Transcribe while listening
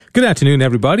Good afternoon,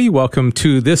 everybody. Welcome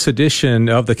to this edition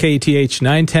of the KTH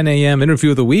 910 a.m.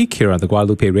 Interview of the Week here on the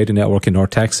Guadalupe Radio Network in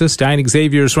North Texas. Diane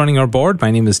Xavier is running our board.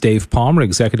 My name is Dave Palmer,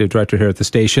 Executive Director here at the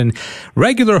station.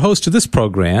 Regular host of this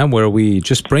program where we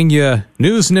just bring you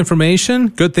news and information,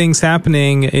 good things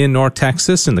happening in North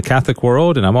Texas, in the Catholic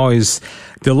world. And I'm always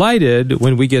delighted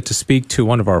when we get to speak to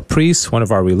one of our priests, one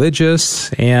of our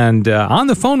religious. And on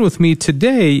the phone with me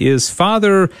today is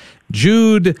Father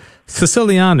Jude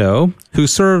Siciliano, who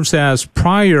serves as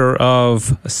prior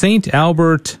of St.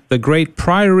 Albert the Great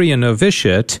Priory and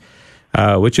Novitiate,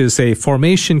 which is a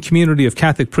formation community of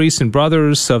Catholic priests and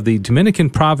brothers of the Dominican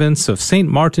province of St.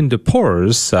 Martin de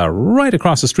Porres, right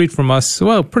across the street from us,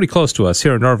 well, pretty close to us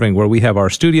here in Irving, where we have our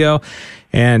studio.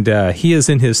 And he is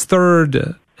in his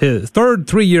third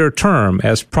 3-year term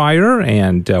as prior,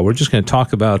 and we're just going to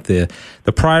talk about the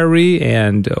priory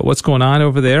and what's going on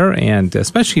over there, and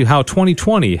especially how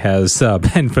 2020 has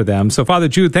been for them. So, Father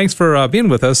Jude, thanks for being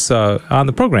with us on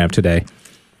the program today.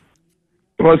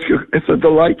 Well, it's a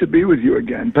delight to be with you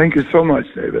again. Thank you so much,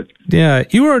 David. Yeah,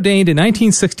 you were ordained in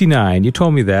 1969. You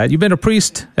told me that. You've been a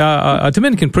priest, a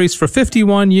Dominican priest, for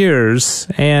 51 years,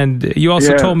 and you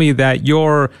also told me that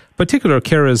your particular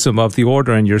charism of the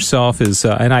order and yourself is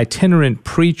an itinerant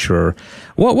preacher.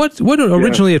 What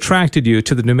originally attracted you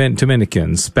to the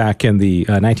Dominicans back in the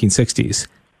 1960s?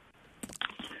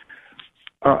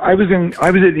 I was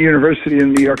at the university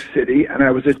in New York City, and I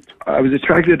was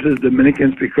attracted to the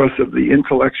Dominicans because of the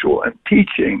intellectual and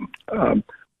teaching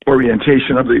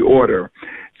orientation of the order.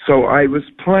 So I was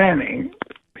planning.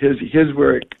 Here's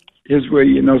where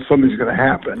you know something's going to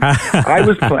happen. I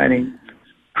was planning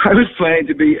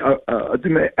to be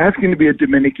asking to be a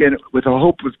Dominican with a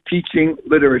hope of teaching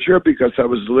literature, because I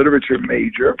was a literature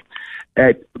major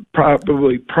at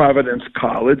probably Providence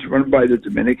College, run by the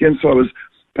Dominicans. So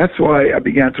that's why I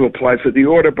began to apply for the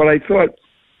order. But I thought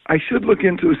I should look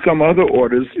into some other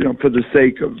orders, for the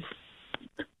sake of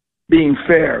being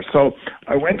fair. So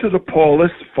I went to the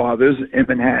Paulist Fathers in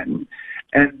Manhattan,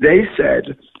 and they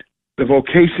said the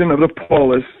vocation of the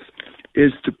Paulists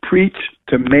is to preach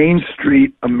to Main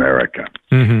Street America.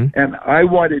 Mm-hmm. And I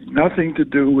wanted nothing to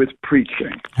do with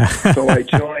preaching. So I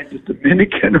joined the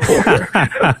Dominican order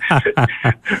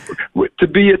to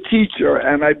be a teacher,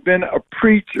 and've been a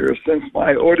preacher since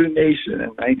my ordination in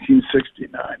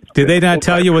 1969. Did they not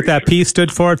tell you what that P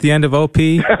stood for at the end of OP?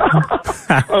 Yeah,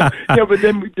 but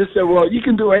then we just said, well, you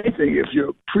can do anything if you're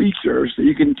a preacher, so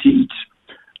you can teach.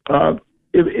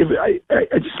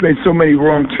 I just made so many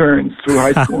wrong turns through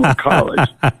high school and college,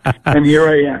 and here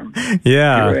I am.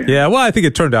 Yeah. Well, I think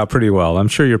it turned out pretty well. I'm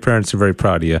sure your parents are very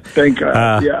proud of you. Thank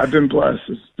God. I've been blessed.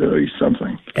 It's really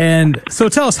something. And so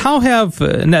tell us, how have,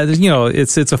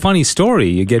 it's a funny story.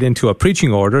 You get into a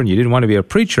preaching order and you didn't want to be a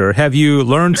preacher. Have you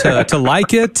learned to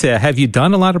like it? Have you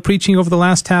done a lot of preaching over the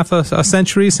last half a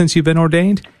century since you've been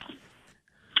ordained?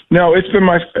 No, it's been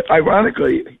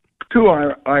ironically, two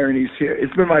ironies here.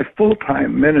 It's been my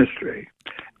full-time ministry.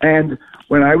 And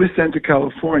when I was sent to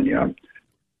California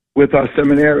with our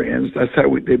seminarians, that's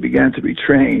how they began to be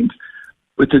trained,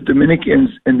 with the Dominicans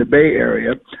in the Bay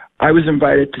Area, I was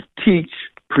invited to teach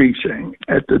preaching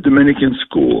at the Dominican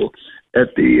school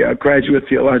at the Graduate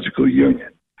Theological Union.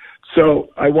 So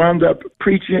I wound up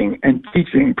preaching and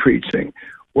teaching preaching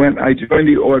when I joined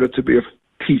the order to be a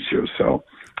teacher. So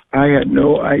I had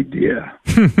no idea,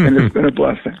 and it's been a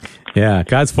blessing. Yeah,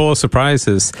 God's full of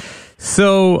surprises.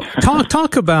 So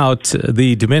talk about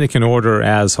the Dominican order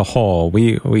as a whole.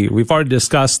 We've already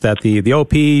discussed that the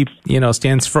OP,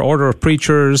 stands for Order of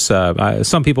Preachers.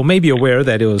 Some people may be aware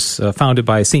that it was founded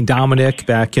by St. Dominic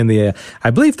back in the, I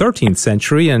believe, 13th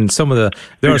century. And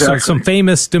there are some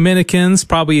famous Dominicans,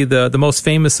 probably the most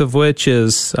famous of which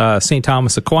is St.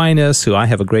 Thomas Aquinas, who I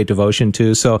have a great devotion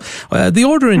to. So the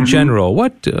order in general,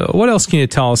 what else can you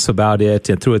tell us about it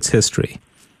and through its history?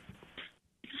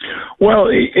 Well,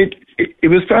 it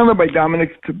was founded by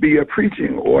Dominic to be a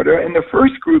preaching order, and the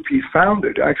first group he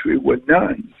founded actually were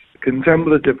nuns,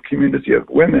 contemplative community of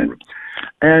women.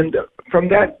 And from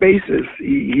that basis,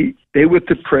 they were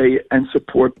to pray and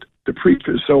support the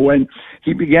preachers. So when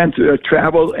he began to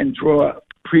travel and draw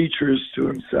preachers to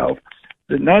himself,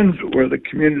 the nuns were the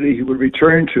community he would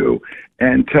return to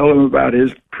and tell them about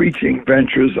his preaching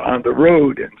ventures on the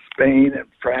road in Spain and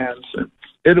France and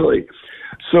Italy.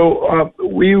 So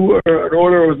we were an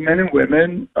order of men and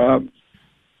women,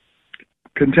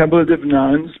 contemplative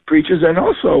nuns, preachers, and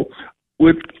also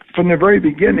from the very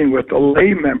beginning with the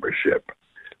lay membership,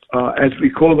 as we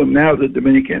call them now, the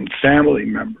Dominican family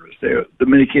members. They're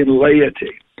Dominican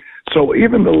laity. So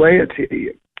even the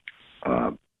laity,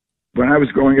 when I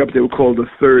was growing up, they were called the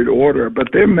Third Order, but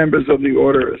they're members of the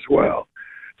order as well.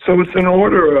 So it's an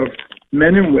order of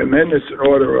men and women. It's an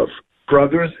order of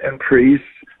brothers and priests,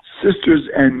 sisters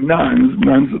and nuns.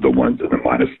 Nuns are the ones in the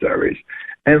monasteries,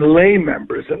 and lay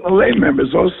members. And the lay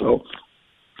members also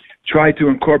try to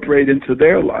incorporate into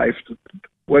their life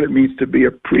what it means to be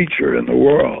a preacher in the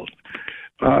world.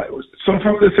 So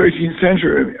from the 13th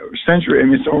century, I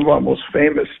mean, some of our most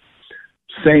famous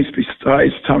saints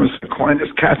besides Thomas Aquinas,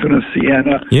 Catherine of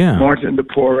Siena, Martin de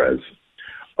Porres,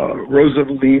 Rosa of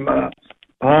Lima,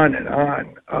 on and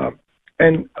on.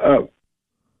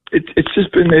 It's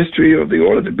just been the history of the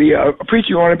order to be a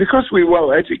preaching order because we were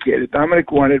well educated.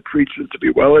 Dominic wanted preachers to be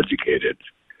well educated.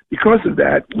 Because of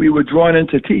that, we were drawn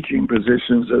into teaching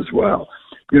positions as well.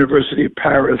 University of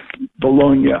Paris,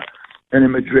 Bologna, and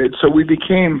in Madrid. So we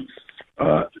became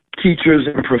teachers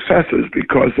and professors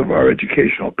because of our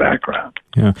educational background.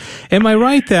 Yeah. Am I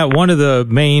right that one of the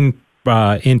main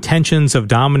intentions of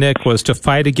Dominic was to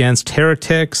fight against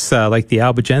heretics like the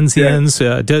Albigensians?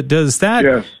 Yes. Does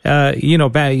that,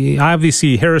 yes.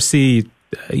 Obviously heresy,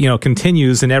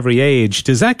 continues in every age.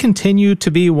 Does that continue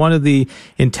to be one of the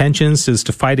intentions, is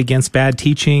to fight against bad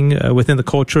teaching within the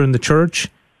culture and the church?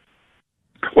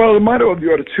 Well, the motto of the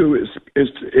order too is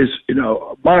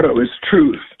motto is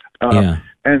truth.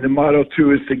 And the motto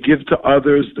too is to give to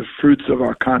others the fruits of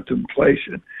our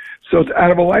contemplation. So it's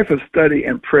out of a life of study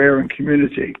and prayer and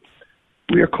community.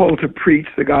 We are called to preach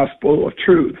the gospel of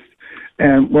truth.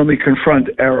 And when we confront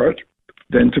error,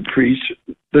 then to preach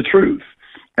the truth.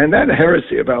 And that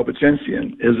heresy of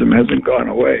Albigensianism hasn't gone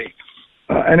away.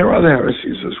 And there are other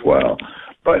heresies as well.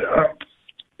 But,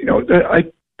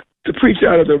 to preach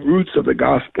out of the roots of the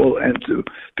gospel and to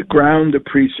ground the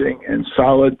preaching in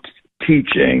solid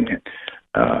teaching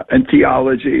and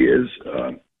theology is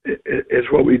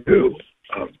what we do.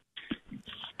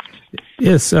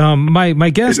 Yes, my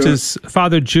guest is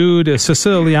Father Jude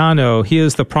Siciliano. He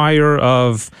is the prior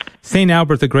of St.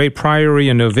 Albert the Great Priory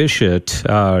and Novitiate,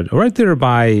 right there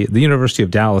by the University of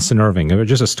Dallas in Irving,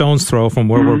 just a stone's throw from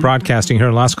where we're broadcasting here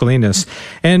in Las Colinas.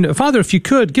 And Father, if you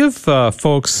could, give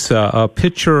folks a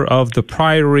picture of the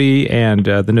priory and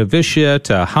the novitiate,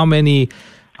 how many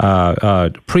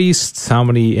priests, how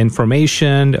many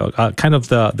information, kind of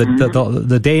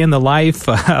the day in the life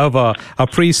of a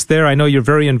priest there. I know you're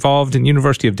very involved in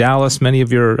University of Dallas. Many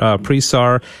of your priests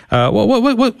are.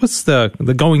 What's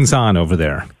the goings on over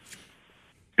there?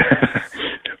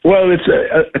 Well, it's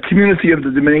a community of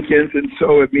the Dominicans, and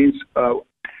so it means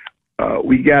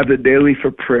we gather daily for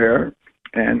prayer,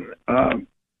 and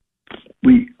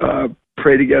we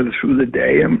pray together through the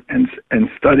day and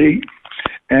study.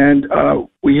 And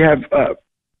we have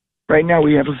right now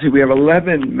we have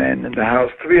 11 men in the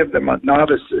house. 3 of them are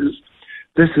novices.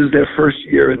 This is their first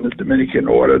year in the Dominican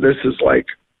order. This is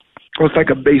it's like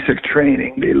a basic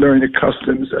training. They learn the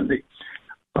customs and the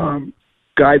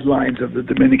guidelines of the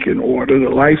Dominican order,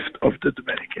 the life of the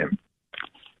Dominican.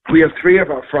 We have 3 of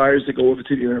our friars that go over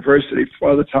to the university,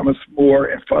 Father Thomas Moore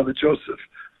and Father Joseph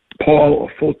Paul,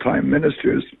 are full-time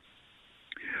ministers.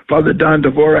 Father Don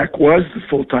Dvorak was the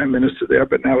full-time minister there,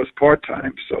 but now is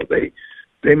part-time, so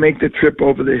they make the trip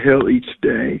over the hill each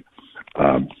day.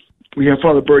 We have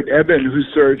Father Bert Eben, who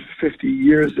served 50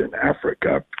 years in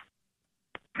Africa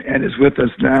and is with us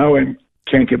now and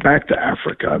can't get back to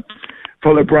Africa.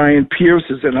 Father Brian Pierce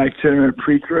is an itinerant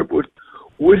preacher,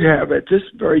 would have at this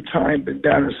very time been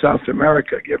down in South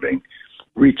America giving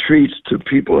retreats to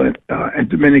people and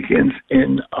Dominicans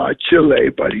in Chile,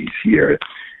 but he's here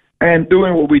and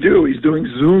doing what we do. He's doing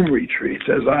Zoom retreats,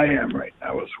 as I am right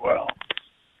now as well.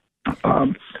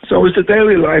 So it's a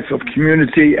daily life of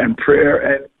community and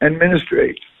prayer and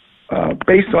ministry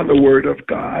based on the Word of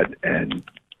God and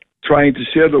trying to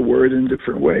share the Word in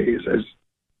different ways, as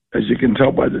you can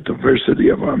tell by the diversity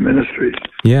of our ministries.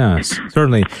 Yes,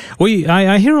 certainly.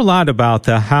 I hear a lot about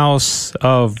the house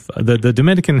of the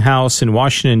Dominican house in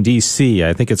Washington, D.C.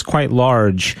 I think it's quite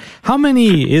large. How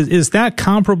many, is that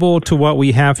comparable to what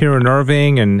we have here in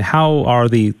Irving? And how are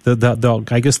the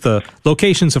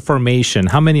locations of formation?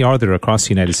 How many are there across the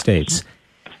United States?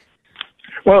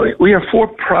 Well, we have 4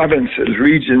 provinces,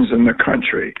 regions in the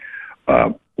country.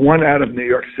 1 out of New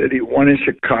York City, 1 in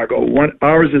Chicago,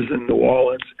 ours is in New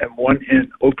Orleans, and 1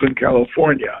 in Oakland,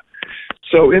 California.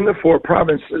 So in the 4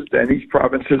 provinces, then each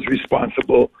province is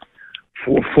responsible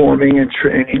for forming and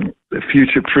training the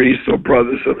future priests or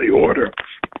brothers of the order.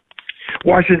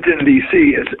 Washington,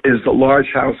 D.C. is the large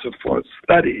house for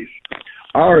studies.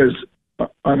 Ours,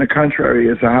 on the contrary,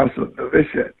 is a house of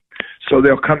novitiate. So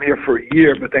they'll come here for a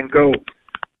year, but then go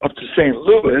up to St.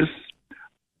 Louis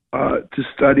to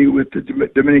study with the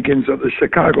Dominicans of the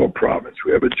Chicago province.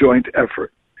 We have a joint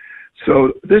effort.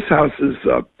 So this house is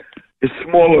is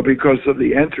smaller because of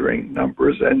the entering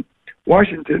numbers, and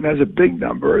Washington has a big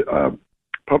number,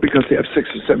 probably because they have 6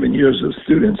 or 7 years of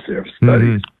students there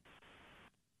studying. Mm-hmm.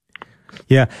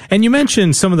 Yeah, and you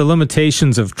mentioned some of the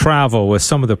limitations of travel with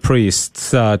some of the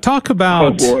priests. Talk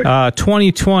about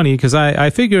 2020, because I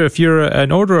figure if you're an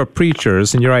order of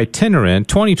preachers and you're itinerant,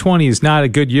 2020 is not a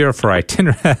good year for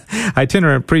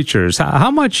itinerant preachers.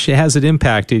 How much has it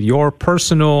impacted your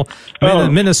personal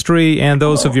ministry and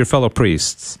those of your fellow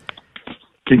priests?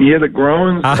 Can you hear the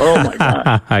groans? Oh, my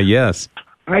God. Yes.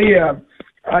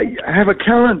 I have a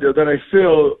calendar that I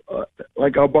fill,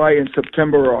 like I'll buy in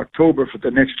September or October for the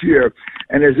next year,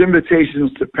 and as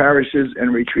invitations to parishes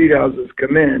and retreat houses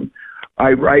come in,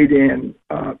 I write in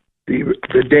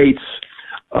the dates.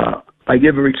 I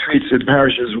give retreats in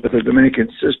parishes with a Dominican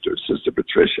sister, Sister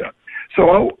Patricia.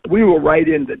 So we will write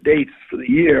in the dates for the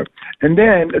year, and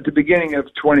then at the beginning of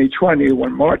 2020,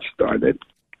 when March started,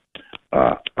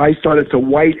 I started to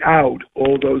white out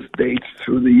all those dates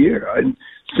through the year. And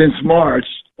since March,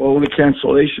 all the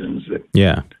cancellations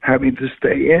and having to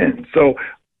stay in. So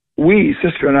we,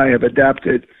 Sister and I, have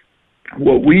adapted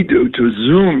what we do to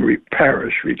Zoom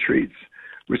parish retreats,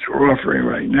 which we're offering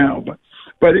right now.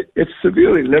 But it's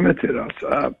severely limited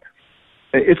us.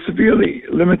 It's severely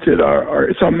limited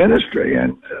it's our ministry,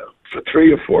 and for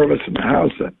 3 or 4 of us in the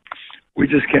house, we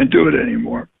just can't do it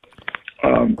anymore.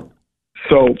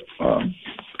 So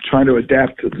trying to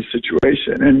adapt to the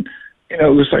situation, and it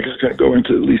looks like it's going to go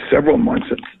into at least several months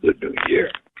into the new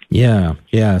year.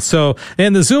 Yeah. So,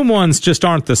 and the Zoom ones just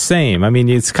aren't the same. I mean,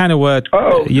 it's kind of what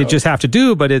you just have to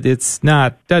do, but it's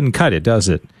not, doesn't cut it, does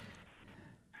it?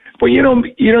 Well, you don't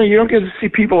get to see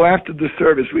people after the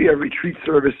service. We have retreat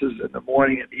services in the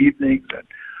morning and evenings, and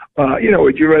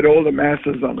you read all the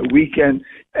masses on the weekend,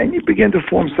 and you begin to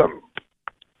form some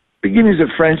beginnings of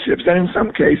friendships, and in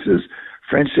some cases,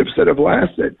 friendships that have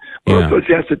lasted. But also,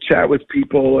 you have to chat with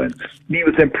people and meet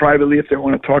with them privately if they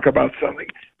want to talk about something.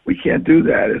 We can't do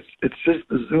that. It's just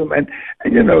the Zoom, and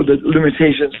the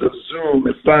limitations of Zoom.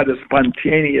 It's not as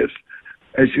spontaneous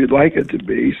as you'd like it to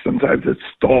be. Sometimes it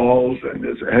stalls and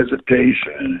there's a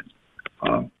hesitation.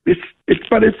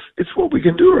 It's what we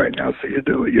can do right now. So you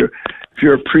do it. If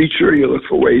you're a preacher, you look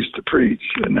for ways to preach,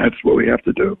 and that's what we have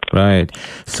to do. Right.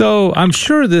 So I'm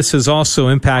sure this has also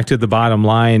impacted the bottom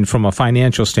line from a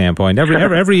financial standpoint.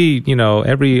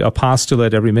 Every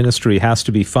apostolate, every ministry has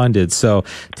to be funded. So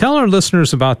tell our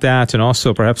listeners about that, and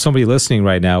also perhaps somebody listening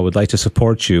right now would like to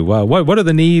support you. What are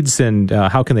the needs, and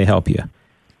how can they help you?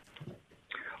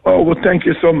 Oh, well, thank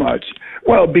you so much.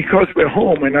 Well, because we're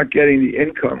home, we're not getting the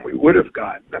income we would have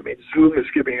gotten. I mean, Zoom is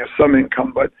giving us some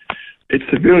income, but it's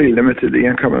severely limited the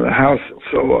income of the house.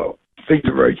 So things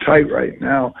are very tight right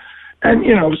now. And,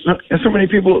 so many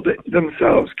people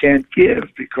themselves can't give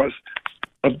because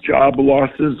of job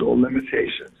losses or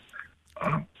limitations.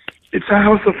 It's a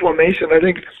house of formation. I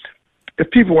think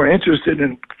if people were interested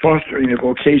in fostering the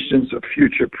vocations of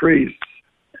future priests,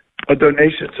 a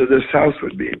donation to this house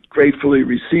would be gratefully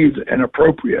received and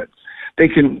appropriate.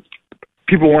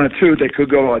 People wanted to, they could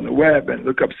go on the web and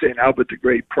look up St. Albert the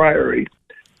Great Priory.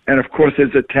 And of course,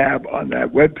 there's a tab on that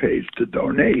webpage to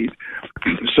donate,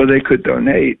 so they could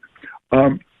donate.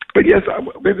 But yes,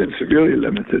 we've been severely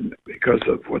limited because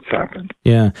of what's happened.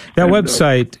 Yeah. That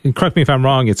website, correct me if I'm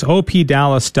wrong, it's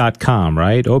opdallas.com,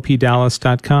 right?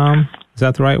 opdallas.com? Is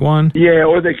that the right one? Yeah,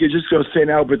 or they could just go St.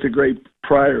 Albert the Great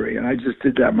Priory, and I just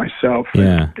did that myself.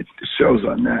 Yeah. It shows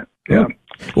on that. Yeah.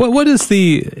 What is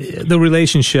the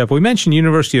relationship? We mentioned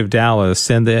University of Dallas,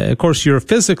 and of course you're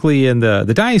physically in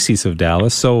the Diocese of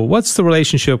Dallas. So what's the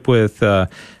relationship with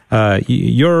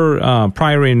your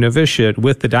priory and novitiate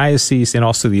with the diocese and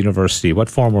also the university? What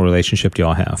formal relationship do you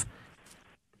all have?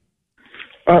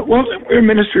 Well, we're a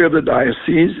ministry of the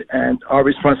diocese, and our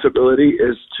responsibility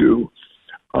is to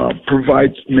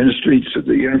provide ministry to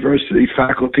the university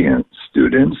faculty and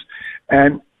students.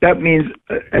 And that means,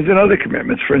 as in other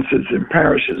commitments, for instance, in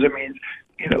parishes, it means,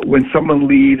 when someone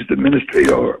leaves the ministry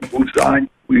or moves on,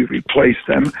 we replace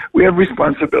them. We have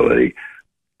responsibility.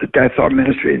 That's our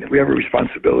ministry, and we have a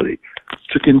responsibility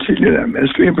to continue that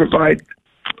ministry and provide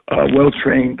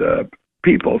well-trained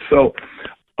people. So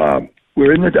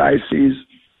we're in the diocese.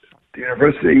 The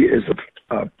university is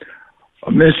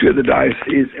a ministry of the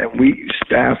diocese, and we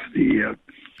staff the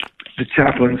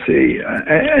chaplaincy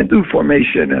and do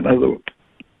formation and other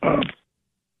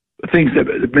things that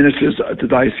the ministers at the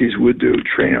diocese would do,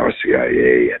 train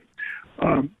RCIA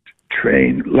and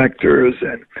train lectors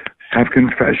and have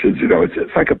confessions.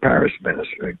 It's like a parish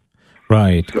ministry.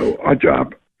 Right. So our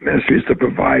job, ministry, is to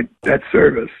provide that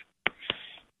service.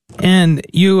 And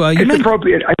it's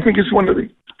appropriate. I think it's one of the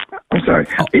I'm sorry.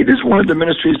 It is one of the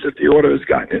ministries that the order has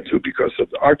gotten into because of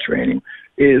our training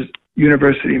is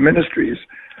university ministries.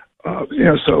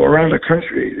 So around the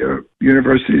country, there are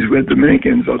universities where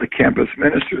Dominicans are the campus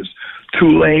ministers.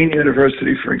 Tulane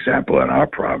University, for example, in our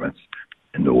province,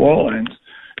 in New Orleans,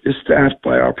 is staffed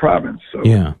by our province. So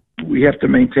we have to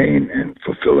maintain and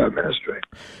fulfill that ministry.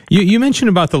 You mentioned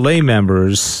about the lay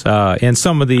members and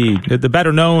some of the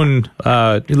better known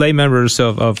lay members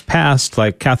of past,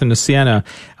 like Catherine of Siena.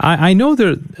 I know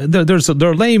there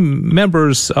are lay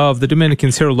members of the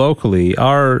Dominicans here locally.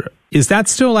 Is that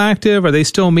still active? Are they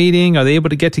still meeting? Are they able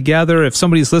to get together? If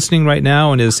somebody's listening right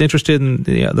now and is interested in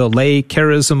the lay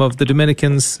charism of the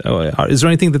Dominicans, is there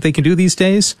anything that they can do these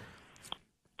days?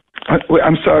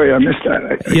 I'm sorry, I missed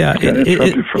that.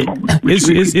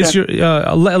 Is your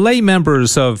lay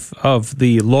members of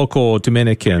the local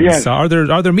Dominicans? Yes. Are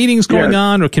there meetings going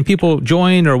on, or can people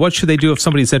join, or what should they do if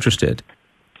somebody's interested?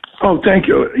 Oh, thank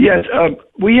you. Yes,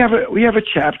 we have a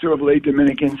chapter of lay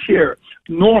Dominicans here.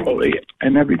 Normally,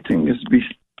 and everything is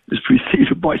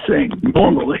preceded by saying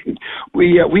normally,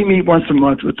 we meet once a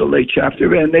month with the lay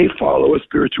chapter, and they follow a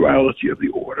spirituality of the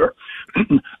order,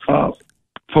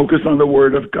 focus on the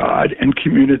Word of God and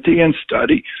community and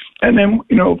study, and then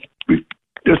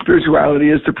their spirituality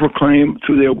is to proclaim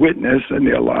through their witness and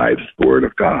their lives the Word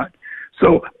of God.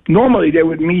 So normally they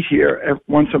would meet here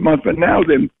once a month, but now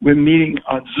we're meeting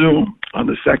on Zoom on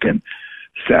the second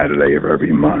Saturday of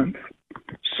every month.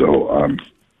 So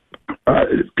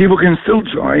people can still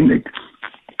join. They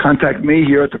contact me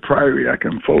here at the Priory. I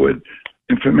can forward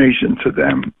information to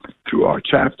them through our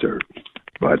chapter.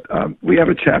 But we have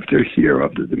a chapter here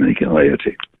of the Dominican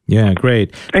laity. Yeah,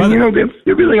 great. And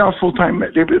they really are full-time.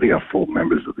 They really are full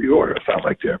members of the order. It's not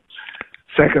like they're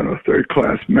second or third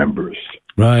class members.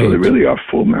 Right. So they really are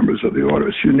full members of the order.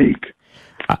 It's unique.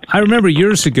 I remember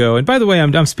years ago, and by the way,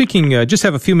 I'm speaking, just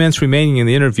have a few minutes remaining in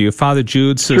the interview. Father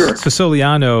Jude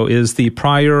Siciliano is the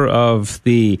prior of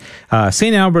the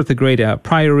St. Albert the Great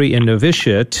Priory and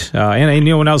Novitiate.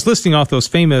 And when I was listing off those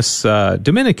famous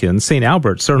Dominicans, St.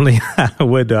 Albert certainly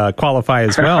would qualify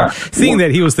as well, seeing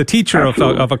that he was the teacher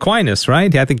of Aquinas,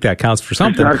 right? I think that counts for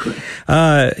something. Exactly.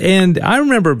 And I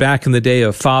remember back in the day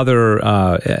of Father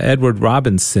Edward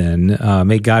Robinson,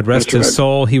 may God rest his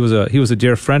soul. He was a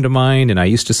dear friend of mine, and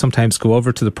I used to sometimes go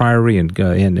over to the Priory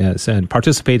and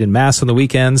participate in Mass on the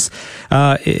weekends.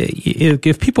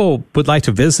 If people would like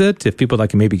to visit, if people would like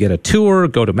to maybe get a tour,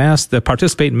 go to Mass,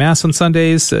 participate in Mass on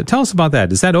Sundays, tell us about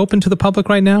that. Is that open to the public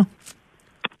right now?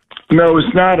 No,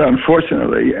 it's not,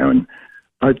 unfortunately. And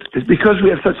it's because we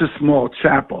have such a small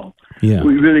chapel. Yeah.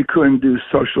 We really couldn't do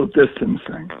social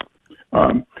distancing.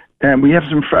 And we have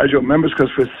some fragile members because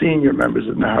we're senior members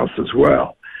in the house as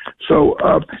well. So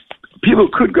people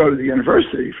could go to the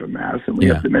university for Mass, and we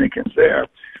have Dominicans there.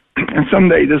 And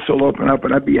someday this will open up,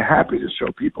 and I'd be happy to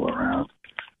show people around.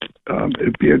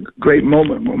 It'd be a great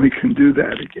moment when we can do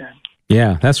that again.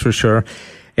 Yeah, that's for sure.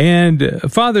 And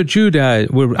Father Jude,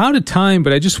 we're out of time,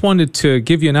 but I just wanted to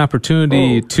give you an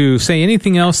opportunity to say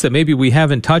anything else that maybe we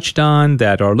haven't touched on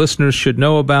that our listeners should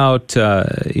know about.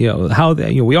 We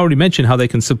already mentioned how they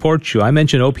can support you. I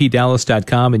mentioned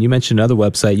opdallas.com, and you mentioned another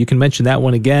website. You can mention that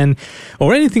one again,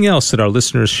 or anything else that our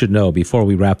listeners should know before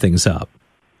we wrap things up.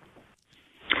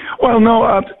 Well,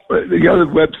 no, the other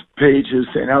web page is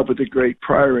St. Albert the Great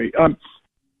Priory.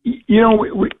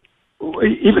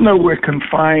 Even though we're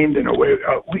confined in a way,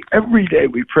 every day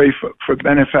we pray for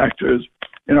benefactors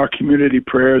in our community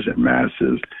prayers and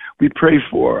masses. We pray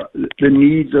for the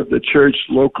needs of the church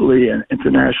locally and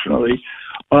internationally.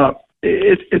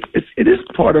 It is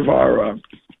part of our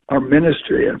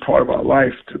ministry and part of our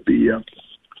life to be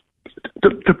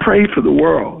to pray for the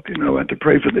world, and to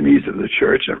pray for the needs of the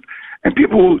church. And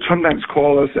people will sometimes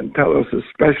call us and tell us of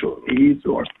special needs,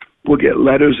 or we'll get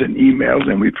letters and emails,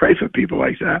 and we pray for people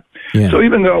like that. Yeah. So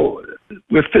even though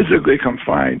we're physically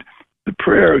confined, the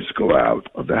prayers go out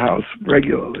of the house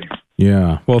regularly.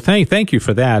 Yeah. Well, thank you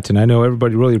for that, and I know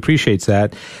everybody really appreciates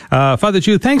that. Father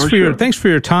Jude, thanks for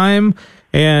your time.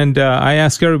 And I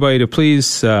ask everybody to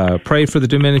please pray for the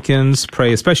Dominicans,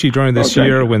 pray especially during this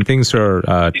year when things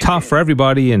are tough for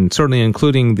everybody, and certainly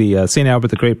including the St. Albert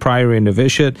the Great Priory and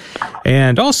Novitiate.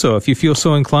 And also, if you feel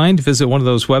so inclined, visit one of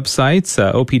those websites,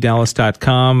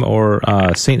 opdallas.com or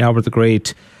St. Albert the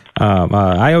Great.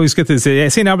 I always get this,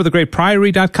 St. Albert the Great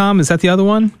Priory.com. Is that the other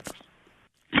one?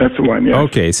 That's the one, yeah.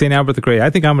 Okay, St. Albert the Great. I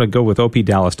think I'm going to go with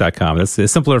opdallas.com.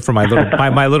 It's simpler for my little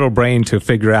my little brain to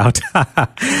figure out.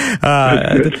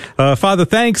 Father,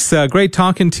 thanks. Great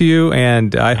talking to you,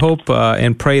 and I hope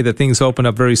and pray that things open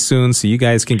up very soon so you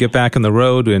guys can get back on the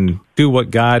road and do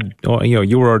what God,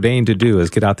 you were ordained to do, is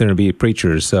get out there and be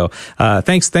preachers. So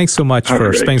thanks so much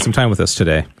for spending some time with us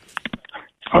today.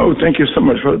 Oh, thank you so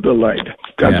much for the delight.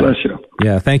 God bless you.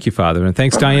 Yeah, thank you, Father. And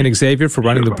thanks, Diane Xavier, for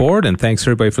running the board. And thanks,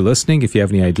 everybody, for listening. If you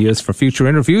have any ideas for future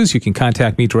interviews, you can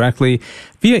contact me directly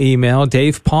via email,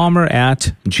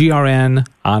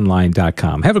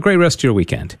 davepalmer@grnonline.com. Have a great rest of your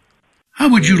weekend. How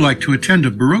would you like to attend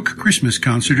a Baroque Christmas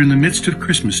concert in the midst of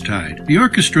Christmastide? The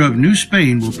Orchestra of New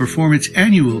Spain will perform its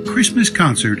annual Christmas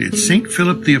concert at St.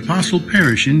 Philip the Apostle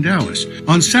Parish in Dallas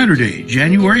on Saturday,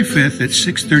 January 5th at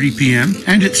 6:30 p.m.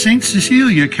 and at St.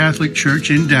 Cecilia Catholic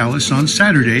Church in Dallas on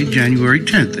Saturday, January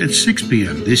 10th at 6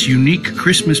 p.m. This unique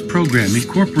Christmas program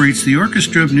incorporates the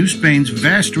Orchestra of New Spain's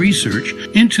vast research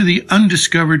into the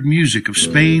undiscovered music of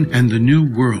Spain and the New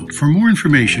World. For more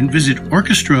information, visit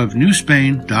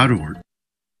orchestraofnewspain.org.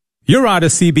 Your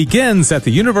Odyssey begins at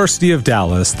the University of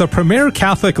Dallas, the premier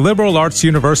Catholic liberal arts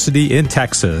university in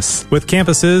Texas. With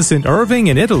campuses in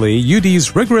Irving and Italy,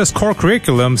 UD's rigorous core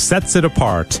curriculum sets it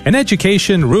apart. An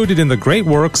education rooted in the great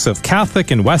works of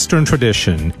Catholic and Western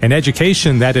tradition. An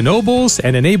education that ennobles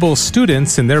and enables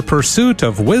students in their pursuit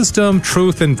of wisdom,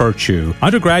 truth, and virtue.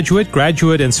 Undergraduate,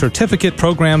 graduate, and certificate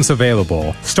programs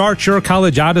available. Start your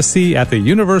college odyssey at the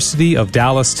University of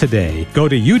Dallas today. Go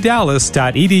to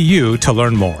udallas.edu to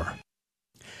learn more.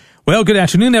 Well, good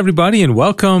afternoon, everybody, and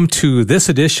welcome to this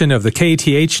edition of the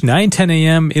KATH 910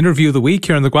 AM Interview of the Week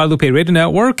here on the Guadalupe Radio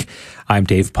Network. I'm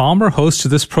Dave Palmer, host of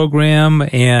this program,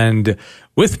 and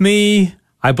with me,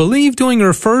 I believe doing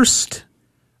her first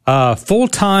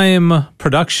full-time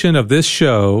production of this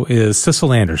show is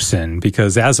Sissel Anderson,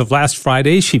 because as of last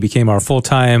Friday, she became our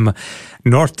full-time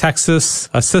North Texas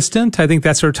assistant. I think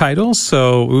that's her title,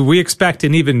 so we expect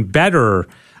an even better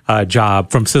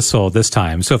job from Sissel this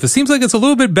time. So if it seems like it's a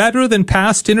little bit better than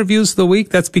past interviews of the week,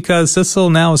 that's because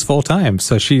Sissel now is full-time.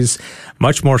 So she's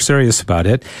much more serious about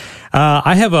it.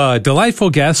 I have a delightful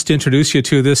guest to introduce you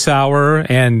to this hour,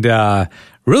 and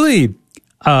really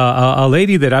a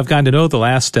lady that I've gotten to know the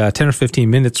last 10 or 15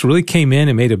 minutes really came in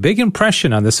and made a big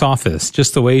impression on this office.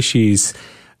 Just the way she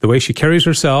carries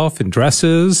herself and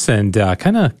dresses, and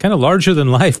kind of larger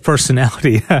than life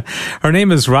personality. Her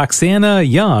name is Roxana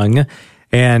Young.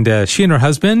 And she and her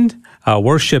husband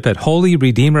worship at Holy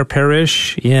Redeemer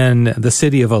Parish in the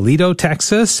city of Aledo,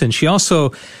 Texas. And she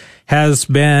also has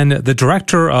been the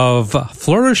director of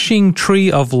Flourishing Tree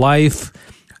of Life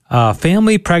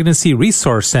Family Pregnancy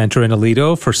Resource Center in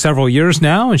Aledo for several years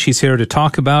now. And she's here to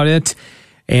talk about it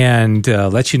and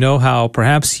let you know how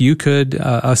perhaps you could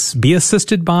be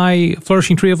assisted by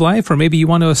Flourishing Tree of Life, or maybe you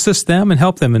want to assist them and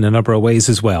help them in a number of ways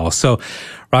as well. So,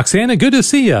 Roxana, good to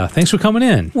see you. Thanks for coming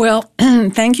in. Well,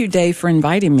 thank you, Dave, for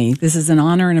inviting me. This is an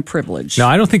honor and a privilege. Now,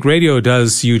 I don't think radio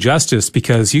does you justice,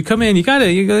 because you come in, you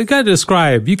gotta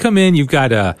describe. You come in, you've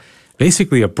got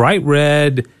basically a bright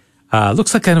red,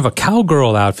 looks like kind of a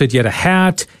cowgirl outfit. You had a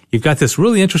hat. You've got this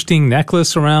really interesting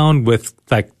necklace around with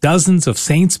like dozens of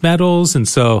saints medals. And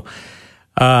so,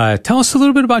 tell us a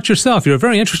little bit about yourself. You're a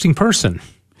very interesting person.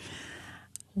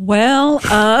 Well,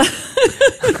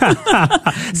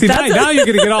 see, now you're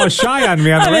going to get all shy on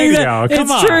me on the radio. Come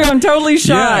on. It's true. I'm totally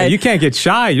shy. Yeah, you can't get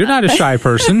shy. You're not a shy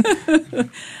person.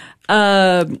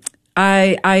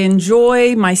 I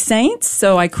enjoy my saints,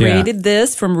 so I created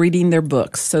this from reading their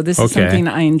books. So this is something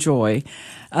I enjoy.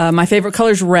 My favorite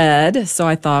color is red, so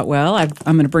I thought, well, I'm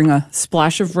going to bring a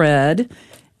splash of red.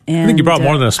 And, I think you brought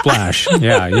more than a splash.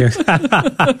 Yeah.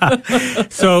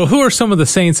 So who are some of the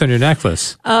saints on your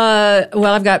necklace? Well,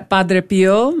 I've got Padre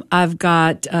Pio. I've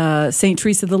got St.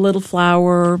 Teresa the Little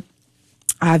Flower.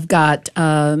 I've got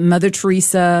Mother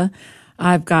Teresa.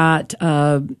 I've got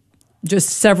just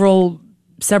several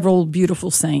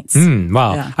beautiful saints.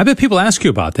 Wow. Yeah. I bet people ask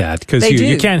you about that, because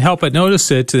you can't help but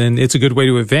notice it, and it's a good way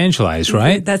to evangelize,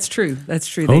 right? That's true. They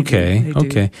okay.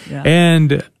 do. Yeah.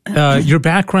 And your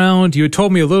background, you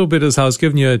told me a little bit as I was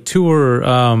giving you a tour.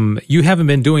 You haven't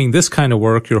been doing this kind of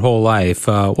work your whole life.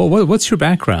 What's your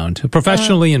background,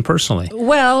 professionally and personally?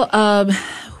 Well,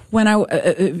 when I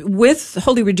with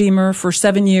Holy Redeemer for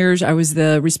 7 years, I was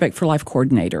the Respect for Life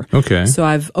coordinator. Okay. So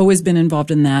I've always been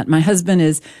involved in that. My husband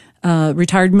is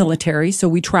retired military, so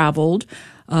we traveled.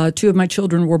 Two of my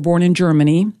children were born in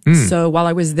Germany. So while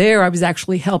I was there, I was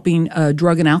actually helping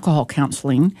drug and alcohol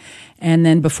counseling. And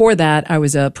then before that, I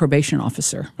was a probation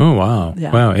officer. Oh, wow.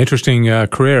 Yeah. Wow. Interesting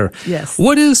career. Yes.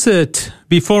 What is it,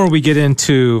 before we get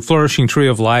into Flourishing Tree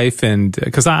of Life, and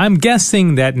because I'm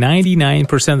guessing that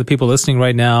 99% of the people listening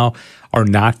right now are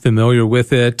not familiar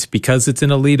with it because it's in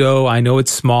Aledo. I know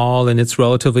it's small and it's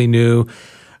relatively new.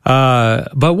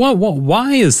 But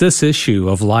why is this issue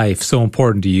of life so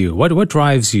important to you? What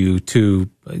drives you to,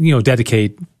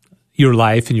 dedicate your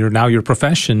life and your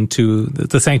profession to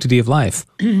the sanctity of life?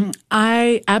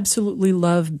 I absolutely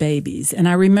love babies. And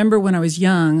I remember when I was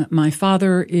young, my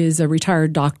father is a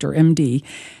retired doctor, MD,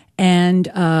 and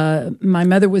my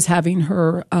mother was having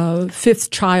her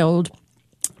fifth child,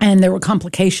 and there were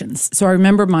complications. So I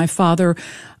remember my father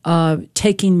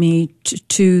taking me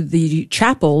to the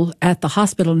chapel at the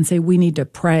hospital and say, we need to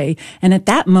pray. And at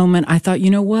that moment, I thought,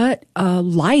 you know what?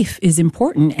 Life is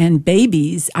important, and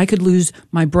babies, I could lose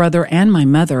my brother and my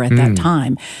mother at that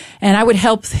time. And I would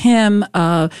help him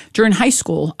during high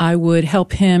school. I would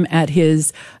help him at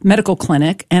his medical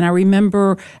clinic. And I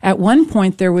remember at one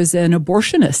point there was an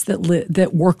abortionist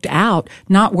that worked out,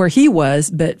 not where he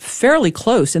was, but fairly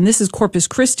close. And this is Corpus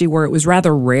Christi, where it was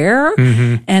rather rare.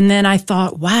 And then I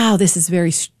thought, wow, this is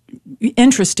very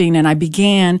interesting. And I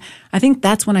think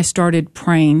that's when I started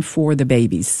praying for the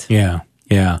babies. Yeah.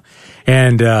 Yeah.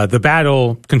 And the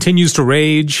battle continues to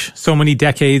rage so many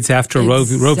decades after Roe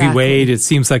v. Wade. It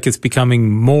seems like it's becoming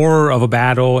more of a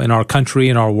battle in our country,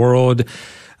 in our world,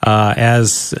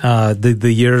 as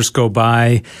the years go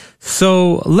by.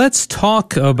 So let's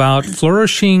talk about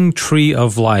Flourishing Tree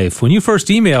of Life. When you first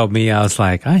emailed me, I was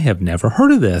like, I have never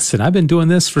heard of this, and I've been doing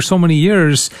this for so many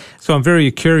years. So I'm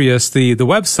very curious. The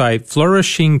website,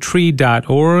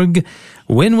 flourishingtree.org.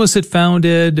 When was it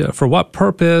founded? For what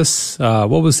purpose? What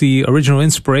was the original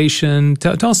inspiration?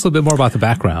 Tell us a little bit more about the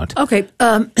background. Okay.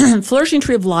 Flourishing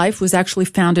Tree of Life was actually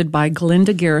founded by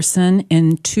Glenda Garrison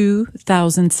in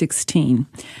 2016.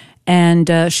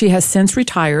 And she has since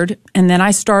retired. And then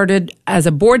I started as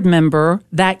a board member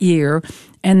that year.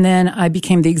 And then I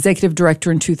became the executive director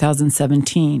in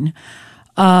 2017.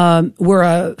 We're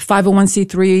a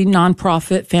 501c3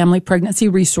 nonprofit family pregnancy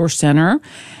resource center.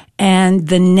 And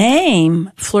the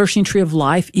name Flourishing Tree of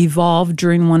Life evolved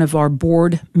during one of our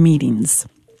board meetings.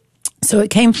 So it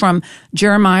came from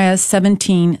Jeremiah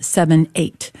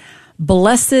 17:7-8.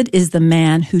 Blessed is the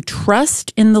man who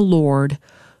trusts in the Lord,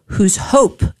 whose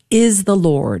hope is the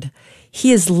Lord.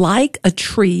 He is like a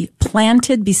tree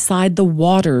planted beside the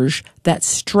waters that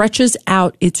stretches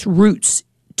out its roots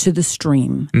to the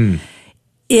stream.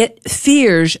 It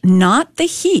fears not the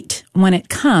heat when it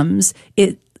comes.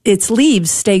 Its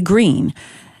leaves stay green.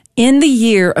 In the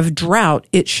year of drought,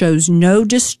 it shows no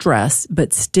distress,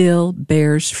 but still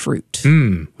bears fruit.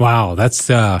 Wow, that's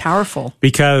powerful.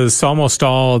 Because almost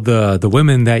all the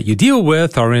women that you deal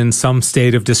with are in some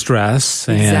state of distress.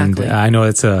 Exactly. And I know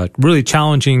it's a really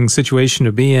challenging situation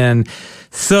to be in.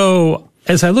 So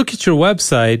as I look at your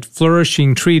website,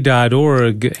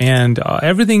 flourishingtree.org, and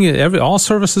all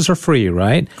services are free,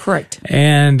 right? Correct.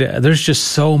 And there's just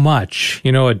so much,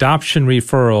 adoption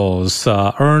referrals,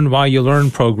 Earn While You Learn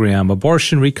program,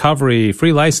 abortion recovery,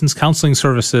 free licensed counseling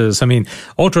services. I mean,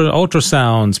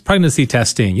 ultrasounds, pregnancy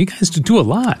testing. You guys do a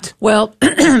lot. Well,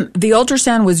 the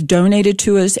ultrasound was donated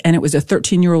to us, and it was a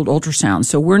 13-year-old ultrasound.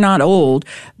 So we're not old,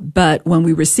 but when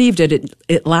we received it,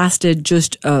 it lasted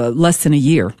just less than a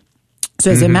year. So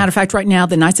as a matter of fact, right now,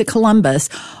 the Knights of Columbus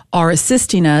are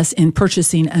assisting us in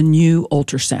purchasing a new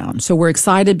ultrasound. So we're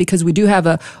excited because we do have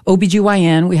a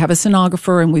OBGYN, we have a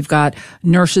sonographer, and we've got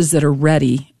nurses that are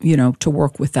ready, to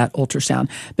work with that ultrasound.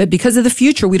 But because of the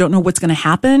future, we don't know what's going to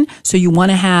happen. So you want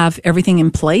to have everything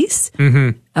in place,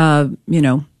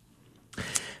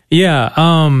 Yeah.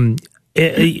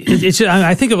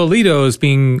 I think of Aledo as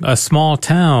being a small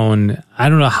town. I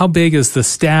don't know, how big is the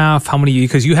staff? How many?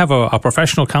 Because you have a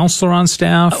professional counselor on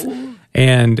staff,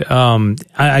 and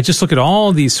I just look at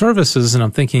all these services, and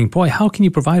I'm thinking, boy, how can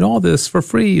you provide all this for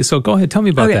free? So go ahead, tell me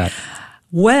about that.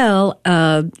 Well,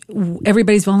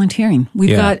 everybody's volunteering.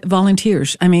 We've got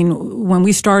volunteers. I mean, when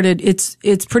we started, it's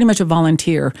pretty much a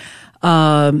volunteer.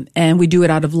 And we do it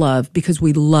out of love because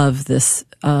we love this,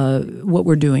 what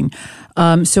we're doing.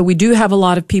 So we do have a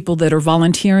lot of people that are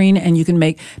volunteering, and you can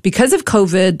because of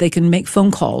COVID, they can make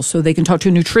phone calls, so they can talk to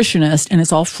a nutritionist, and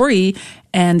it's all free.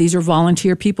 And these are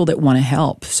volunteer people that want to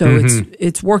help. So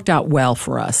it's worked out well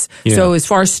for us. Yeah. So as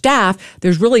far as staff,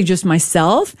 there's really just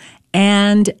myself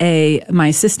and my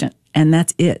assistant. and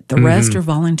that's it. The rest are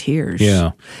volunteers.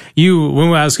 Yeah.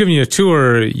 When I was giving you a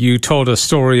tour, you told a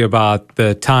story about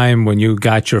the time when you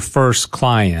got your first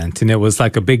client, and it was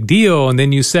like a big deal. And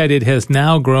then you said it has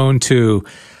now grown to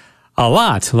a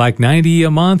lot, like 90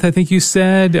 a month, I think you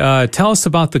said. Tell us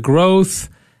about the growth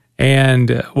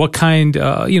and what kind,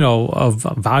 of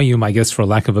volume, I guess, for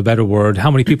lack of a better word. How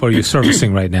many people are you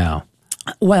servicing right now?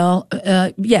 Well,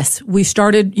 yes, we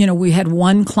started, we had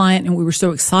one client and we were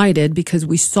so excited because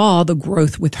we saw the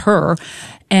growth with her.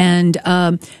 And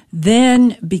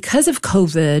then because of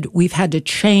COVID, we've had to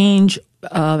change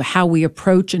how we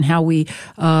approach and how we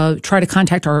try to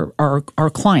contact our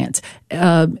clients.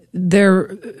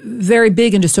 They're very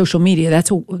big into social media.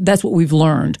 That's what we've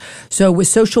learned. So with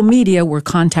social media, we're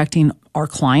contacting our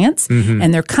clients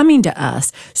and they're coming to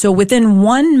us. So within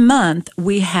 1 month,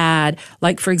 we had,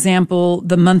 like, for example,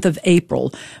 the month of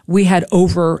April, we had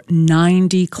over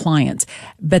 90 clients.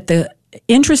 But the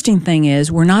interesting thing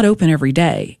is we're not open every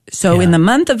day. So in the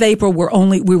month of April,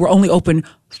 we were only open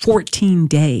 14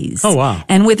 days. Oh, wow.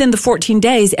 And within the 14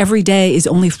 days, every day is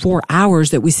only 4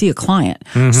 hours that we see a client.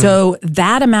 So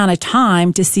that amount of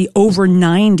time to see over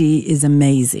 90 is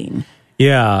amazing.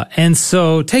 Yeah. And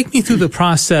so take me through the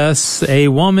process. A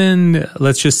woman,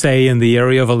 let's just say in the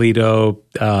area of Aledo,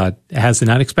 has an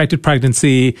unexpected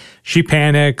pregnancy. She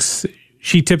panics.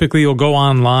 She typically will go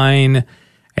online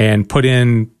and put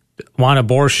in want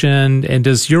abortion. And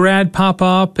does your ad pop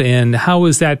up? And how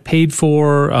is that paid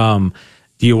for?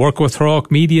 Do you work with Heroic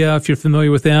Media if you're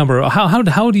familiar with them, or how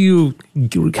do you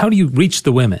reach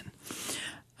the women?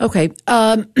 Okay.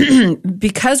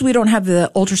 Because we don't have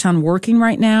the ultrasound working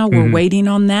right now, we're waiting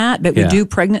on that, but we do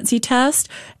pregnancy test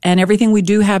and everything we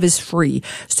do have is free.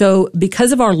 So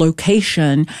because of our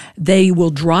location, they will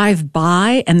drive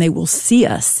by and they will see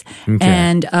us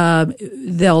and,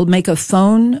 they'll make a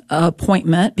phone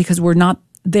appointment because we're not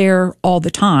there all the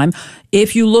time.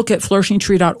 If you look at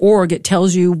flourishingtree.org, it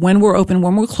tells you when we're open,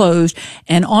 when we're closed.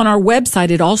 And on our website,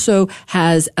 it also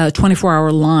has a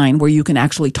 24-hour line where you can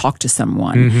actually talk to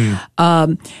someone.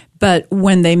 But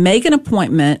when they make an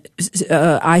appointment,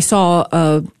 I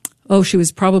saw she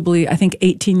was probably, I think,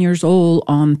 18 years old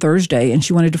on Thursday, and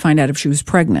she wanted to find out if she was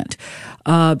pregnant.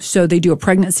 So they do a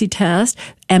pregnancy test.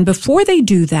 And before they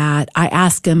do that, I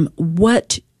ask them,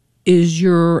 what is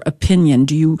your opinion?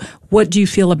 What do you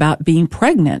feel about being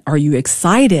pregnant? Are you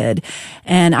excited?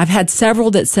 And I've had several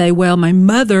that say, well, my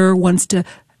mother wants to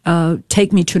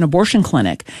take me to an abortion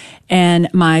clinic.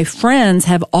 And my friends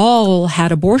have all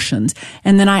had abortions.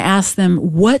 And then I asked them,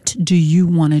 what do you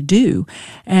want to do?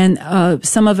 And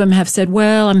some of them have said,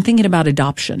 well, I'm thinking about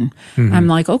adoption. I'm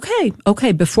like,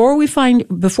 okay, before we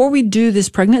do this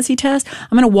pregnancy test,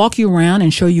 I'm going to walk you around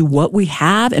and show you what we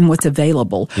have and what's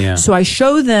available. Yeah. So I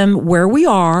show them where we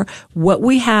are, what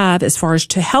we have as far as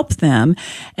to help them.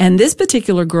 And this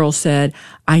particular girl said,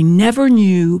 I never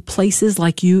knew places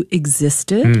like you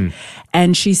existed.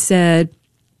 And she said,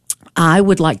 I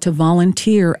would like to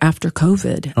volunteer after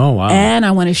COVID. Oh, wow. And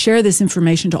I want to share this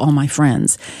information to all my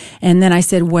friends. And then I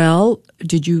said, well,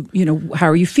 how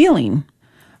are you feeling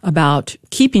about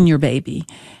keeping your baby?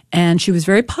 And she was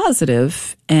very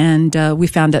positive, and we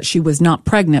found out she was not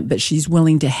pregnant, but she's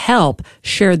willing to help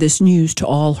share this news to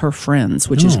all her friends,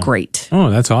 which is great. Oh,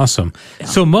 that's awesome. Yeah.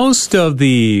 So most of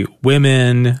the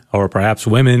women, or perhaps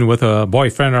women with a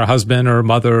boyfriend or a husband or a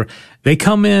mother, they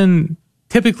come in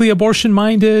typically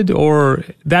abortion-minded, or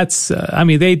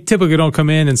they typically don't come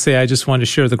in and say, I just want to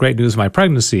share the great news of my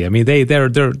pregnancy. I mean, they're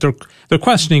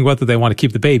questioning whether they want to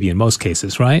keep the baby in most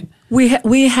cases, right?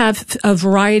 We have a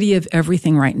variety of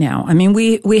everything right now. I mean,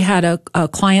 we had a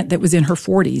client that was in her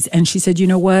 40s, and she said, you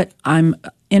know what, I'm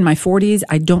in my 40s.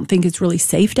 I don't think it's really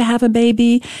safe to have a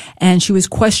baby. And she was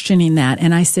questioning that.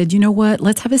 And I said, you know what?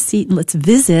 Let's have a seat and let's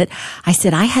visit. I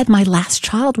said, I had my last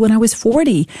child when I was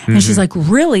 40. And she's like,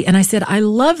 really? And I said, I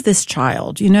love this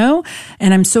child, and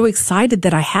I'm so excited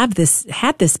that I had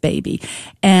this baby.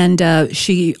 And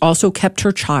she also kept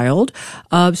her child.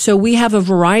 So we have a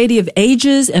variety of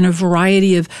ages and a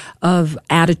variety of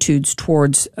attitudes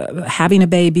towards having a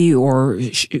baby or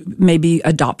maybe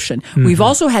adoption. We've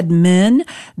also had men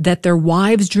that their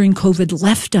wives during COVID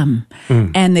left them,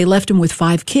 and they left them with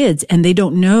 5 kids, and they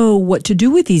don't know what to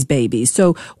do with these babies.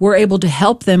 So we're able to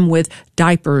help them with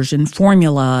diapers and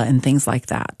formula and things like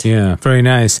that. Yeah, very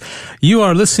nice. You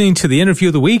are listening to the interview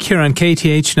of the week here on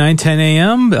KTH 910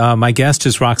 AM. My guest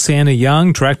is Roxana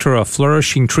Young, director of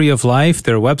Flourishing Tree of Life.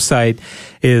 Their website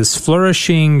is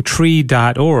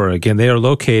flourishingtree.org, and they are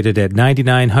located at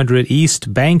 9900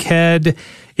 East Bankhead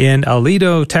in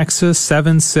Aledo, Texas,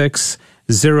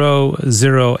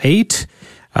 76008.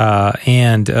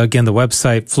 And again, the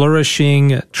website,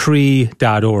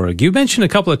 flourishingtree.org. You mentioned a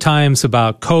couple of times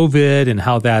about COVID and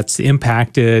how that's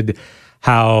impacted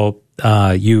how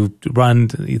you run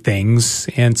things.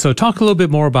 And so talk a little bit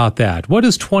more about that.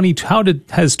 Has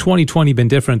 2020 been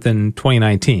different than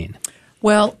 2019?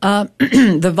 Well,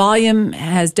 the volume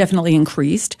has definitely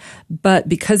increased, but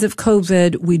because of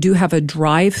COVID, we do have a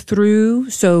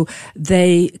drive-through, so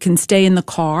they can stay in the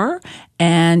car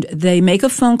and they make a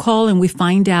phone call and we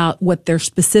find out what their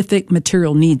specific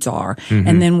material needs are. Mm-hmm.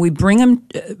 And then we bring them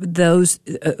those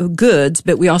goods,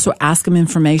 but we also ask them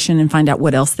information and find out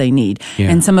what else they need.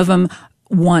 Yeah. And some of them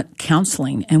want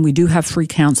counseling, and we do have free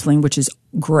counseling, which is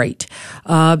great.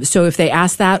 So if they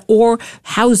ask that, or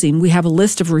housing, we have a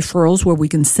list of referrals where we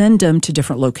can send them to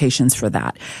different locations for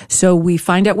that. So we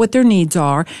find out what their needs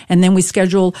are, and then we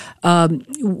schedule,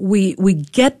 we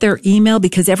get their email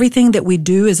because everything that we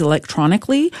do is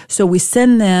electronically. So we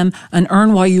send them an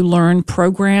Earn While You Learn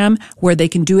program where they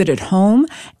can do it at home,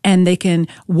 and they can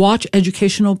watch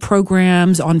educational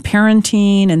programs on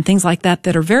parenting and things like that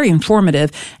that are very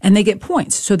informative, and they get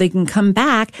points. So they can come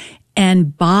back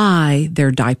and buy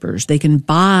their diapers. They can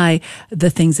buy the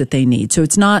things that they need. So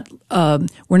it's not,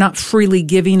 we're not freely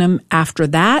giving them after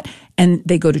that. And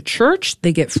they go to church,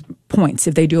 they get points.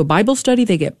 If they do a Bible study,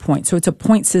 they get points. So it's a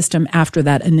point system after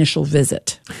that initial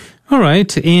visit. All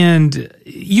right. And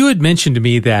you had mentioned to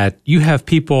me that you have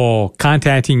people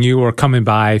contacting you or coming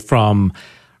by from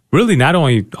really not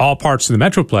only all parts of the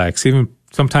Metroplex, even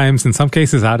sometimes, in some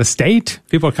cases, out of state.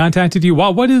 People have contacted you.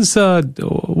 Wow, what is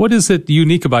it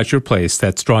unique about your place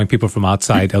that's drawing people from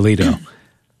outside Aledo?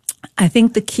 I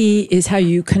think the key is how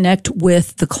you connect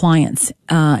with the clients.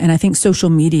 And I think social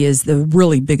media is the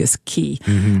really biggest key.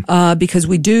 Mm-hmm. Because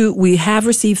we have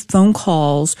received phone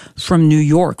calls from New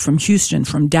York, from Houston,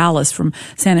 from Dallas, from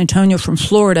San Antonio, from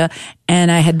Florida.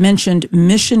 And I had mentioned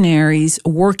missionaries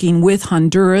working with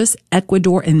Honduras,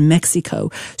 Ecuador, and Mexico.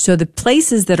 So the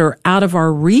places that are out of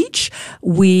our reach,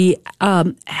 we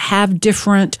have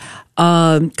different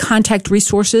contact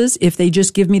resources. If they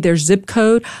just give me their zip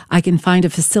code, I can find a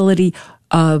facility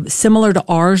similar to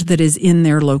ours that is in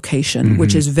their location, mm-hmm.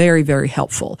 which is very, very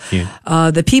helpful.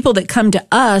 Yeah. The people that come to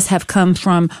us have come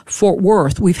from Fort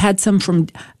Worth. We've had some from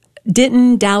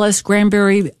Denton, Dallas,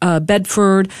 Granbury,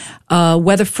 Bedford,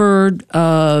 Weatherford,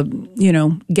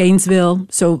 Gainesville.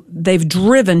 So they've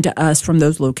driven to us from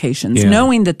those locations,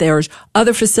 knowing that there's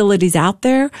other facilities out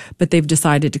there, but they've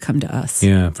decided to come to us.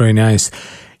 Yeah, very nice.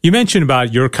 You mentioned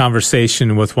about your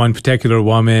conversation with one particular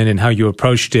woman and how you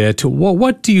approached it.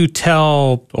 What do you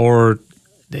tell or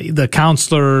the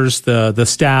counselors, the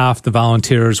staff, the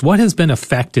volunteers? What has been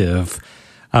effective?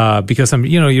 Because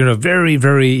you're in a very,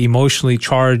 very emotionally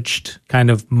charged kind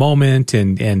of moment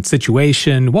and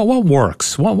situation. What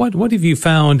works? What have you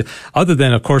found other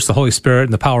than, of course, the Holy Spirit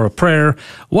and the power of prayer?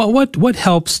 What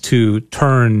helps to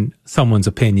turn someone's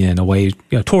opinion away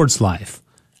towards life?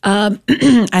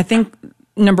 I think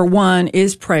number one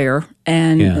is prayer.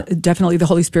 And definitely the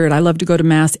Holy Spirit. I love to go to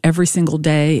Mass every single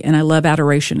day, and I love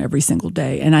adoration every single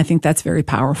day. And I think that's very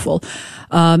powerful.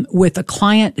 With a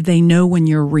client, they know when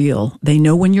you're real. They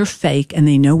know when you're fake, and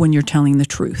they know when you're telling the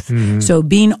truth. Mm-hmm. So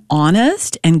being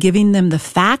honest and giving them the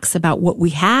facts about what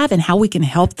we have and how we can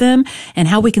help them and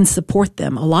how we can support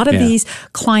them. A lot of these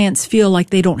clients feel like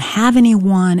they don't have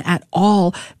anyone at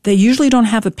all. They usually don't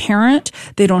have a parent.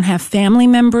 They don't have family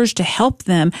members to help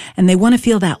them, and they want to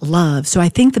feel that love. So I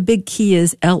think the big key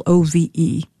is LOVE.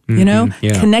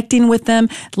 Connecting with them,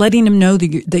 letting them know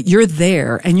that you're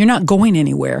there and you're not going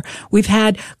anywhere. We've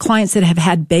had clients that have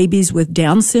had babies with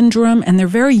Down syndrome and they're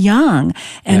very young,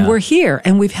 and we're here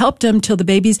and we've helped them till the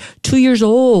baby's 2 years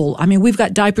old. I mean, we've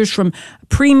got diapers from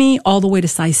preemie all the way to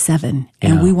size 7,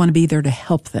 and we want to be there to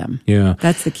help them. Yeah.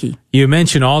 That's the key. You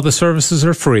mentioned all the services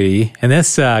are free, and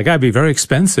that's got to be very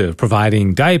expensive,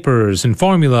 providing diapers and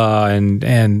formula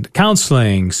and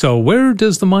counseling. So where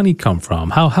does the money come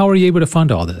from? How are you able to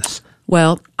fund all this?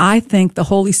 Well, I think the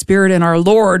Holy Spirit and our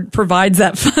Lord provides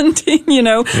that funding.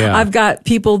 I've got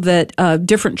people that,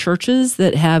 different churches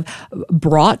that have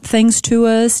brought things to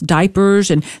us, diapers.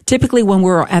 And typically when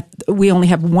we only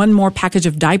have one more package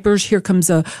of diapers, here comes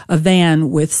a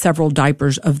van with several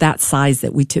diapers of that size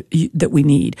that we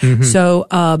need. Mm-hmm.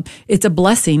 So, it's a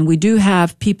blessing. We do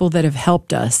have people that have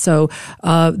helped us. So,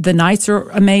 the nights are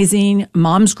amazing.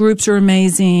 Moms groups are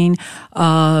amazing.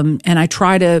 And I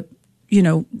try to,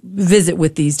 visit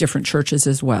with these different churches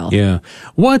as well. Yeah.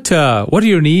 What are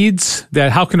your needs?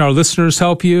 How can our listeners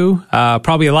help you?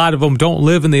 Probably a lot of them don't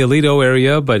live in the Aledo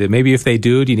area, but maybe if they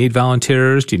do you need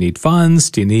volunteers? Do you need funds?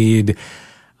 Do you need,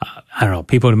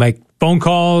 people to make phone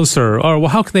calls or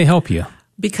how can they help you?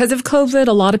 because of COVID,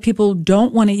 a lot of people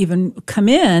don't want to even come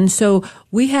in. So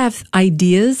we have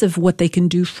ideas of what they can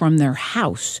do from their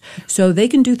house. So they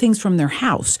can do things from their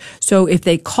house. So if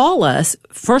they call us,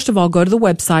 first of all, go to the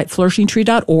website,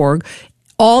 flourishingtree.org.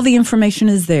 All the information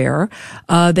is there.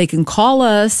 They can call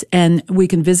us and we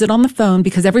can visit on the phone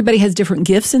because everybody has different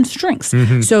gifts and strengths.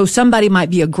 Mm-hmm. So somebody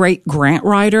might be a great grant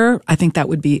writer. I think that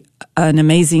would be an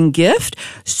amazing gift.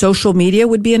 Social media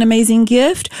would be an amazing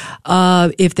gift.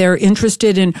 If they're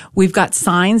interested in, we've got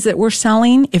signs that we're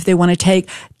selling. If they want to take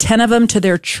 10 of them to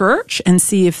their church and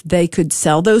see if they could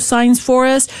sell those signs for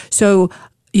us. So,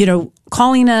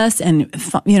 calling us and,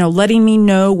 letting me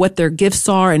know what their gifts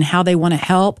are and how they want to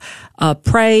help,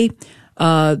 pray.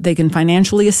 They can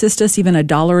financially assist us. Even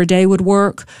 $1 a day would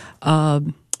work. But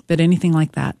anything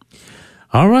like that.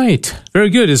 All right. Very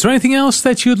good. Is there anything else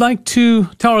that you'd like to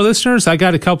tell our listeners? I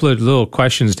got a couple of little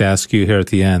questions to ask you here at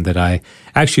the end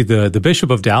the Bishop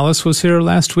of Dallas was here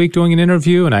last week doing an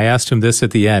interview, and I asked him this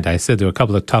at the end. I said there were a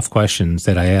couple of tough questions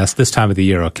that I asked this time of the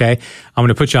year, okay? I'm going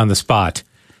to put you on the spot.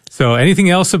 So anything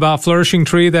else about Flourishing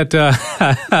Tree that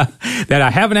that I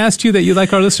haven't asked you that you'd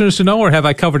like our listeners to know, or have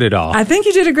I covered it all? I think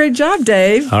you did a great job,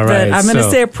 Dave. All right. But I'm going to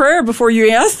say a prayer before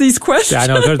you ask these questions. I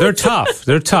know, they're tough.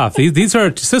 They're tough. These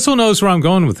are, Sissel knows where I'm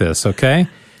going with this, okay?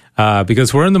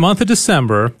 Because we're in the month of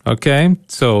December, okay?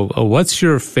 So what's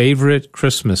your favorite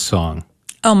Christmas song?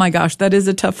 Oh my gosh, that is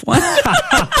a tough one. All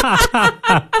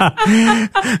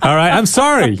right, I'm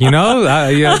sorry.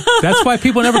 That's why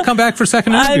people never come back for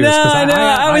second interviews. I know.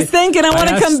 I was thinking I want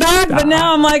to come back, but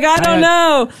now I'm like, I don't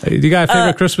know. You got a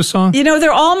favorite Christmas song?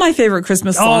 They're all my favorite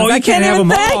Christmas songs. Oh, you can't have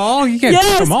them all. You can't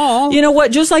pick them all. You know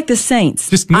what? Just like the Saints.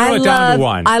 Just narrow it down to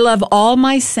one. I love all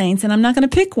my saints, and I'm not going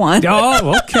to pick one.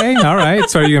 Oh, okay. All right.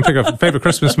 So are you going to pick a favorite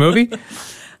Christmas movie?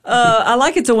 I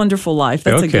like It's a Wonderful Life.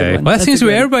 That's a good one. Well, that seems to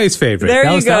be everybody's favorite.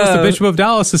 That was the Bishop of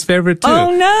Dallas's favorite too. Oh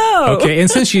no. Okay,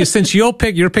 and since you're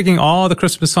picking all the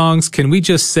Christmas songs, can we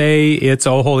just say it's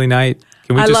 "Oh Holy Night"?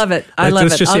 I love it.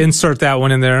 Let's just insert that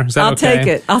one in there. Is that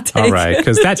okay? I'll take it. All right,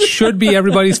 because that should be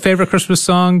everybody's favorite Christmas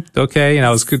song. Okay, and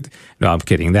I was good. No, I'm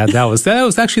kidding. That was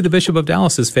actually the Bishop of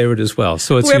Dallas's favorite as well.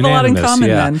 So it's unanimous. We have a lot in common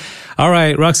then. All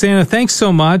right, Roxana, thanks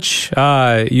so much.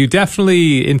 You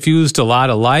definitely infused a lot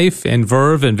of life and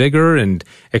verve and vigor and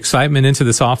excitement into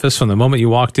this office from the moment you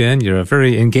walked in. You're a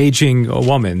very engaging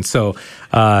woman. So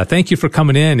thank you for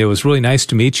coming in. It was really nice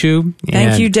to meet you.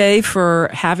 Thank you, Dave, for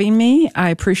having me. I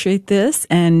appreciate this,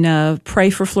 and pray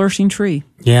for Flourishing Tree.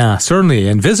 Yeah, certainly.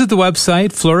 And visit the website,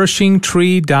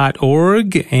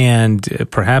 flourishingtree.org, and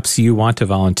perhaps you want to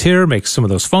volunteer, make some of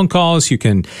those phone calls. You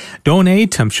can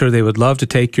donate. I'm sure they would love to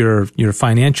take your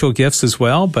financial gifts as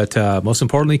well, but most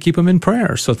importantly, keep them in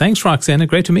prayer. So thanks, Roxana.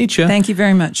 Great to meet you. Thank you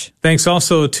very much. Thanks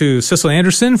also to Sissel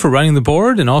Anderson for running the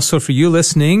board, and also for you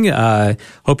listening.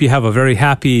 Hope you have a very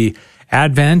happy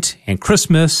Advent and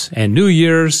Christmas and New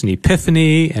Year's and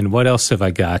Epiphany, and what else have I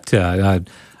got?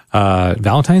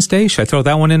 Valentine's Day. Should I throw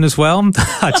that one in as well?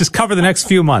 Just cover the next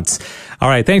few months. All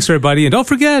right. Thanks, everybody. And don't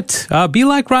forget, be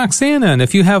like Roxana. And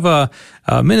if you have a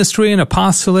ministry, an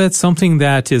apostolate, something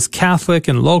that is Catholic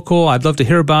and local, I'd love to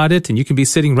hear about it. And you can be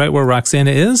sitting right where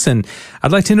Roxana is. And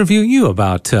I'd like to interview you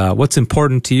about what's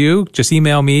important to you. Just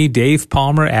email me, Dave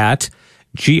Palmer at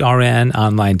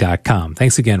grnonline.com.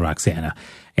 Thanks again, Roxana.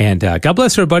 And God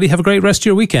bless everybody. Have a great rest of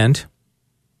your weekend.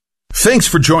 Thanks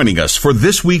for joining us for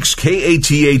this week's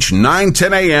KATH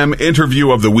 910 AM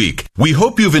Interview of the Week. We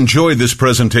hope you've enjoyed this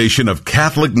presentation of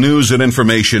Catholic news and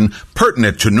information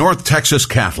pertinent to North Texas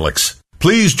Catholics.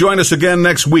 Please join us again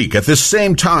next week at this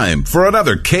same time for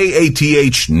another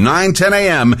KATH 910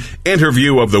 AM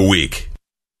Interview of the Week.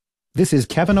 This is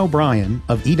Kevin O'Brien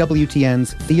of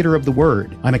EWTN's Theater of the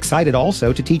Word. I'm excited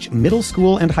also to teach middle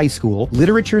school and high school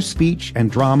literature, speech, and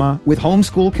drama with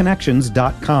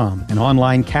homeschoolconnections.com, an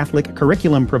online Catholic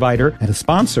curriculum provider and a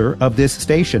sponsor of this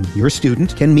station. Your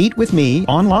student can meet with me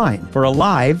online for a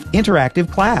live, interactive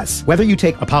class. Whether you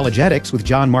take apologetics with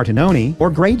John Martinoni, or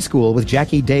grade school with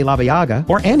Jackie De La Viaga,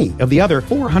 or any of the other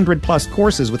 400-plus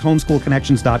courses with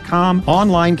homeschoolconnections.com,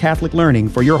 online Catholic learning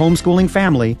for your homeschooling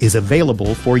family is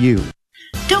available for you.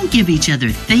 Don't give each other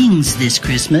things this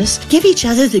Christmas. Give each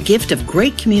other the gift of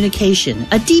great communication,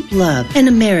 a deep love, and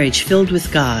a marriage filled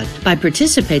with God by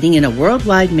participating in a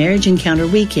worldwide marriage encounter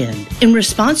weekend. In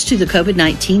response to the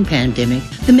COVID-19 pandemic,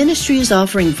 the ministry is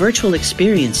offering virtual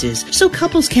experiences so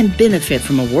couples can benefit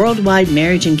from a worldwide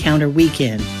marriage encounter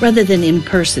weekend rather than in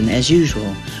person as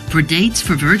usual. For dates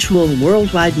for virtual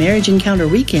worldwide marriage encounter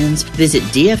weekends, visit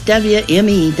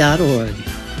dfwme.org.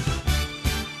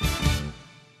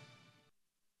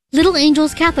 Little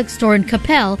Angels Catholic Store in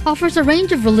Capel offers a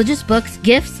range of religious books,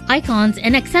 gifts, icons,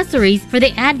 and accessories for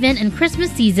the Advent and Christmas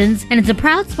seasons, and is a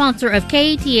proud sponsor of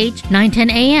KATH 910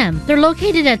 AM. They're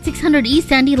located at 600 East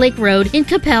Sandy Lake Road in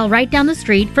Capel, right down the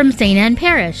street from St. Anne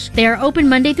Parish. They are open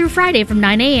Monday through Friday from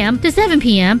 9 a.m. to 7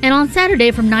 p.m. and on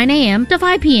Saturday from 9 a.m. to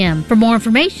 5 p.m. For more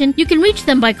information, you can reach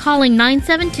them by calling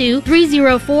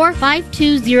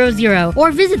 972-304-5200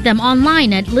 or visit them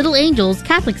online at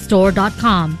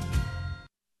littleangelscatholicstore.com.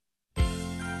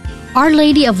 Our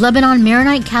Lady of Lebanon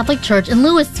Maronite Catholic Church in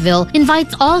Louisville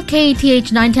invites all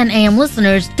KATH 910 AM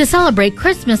listeners to celebrate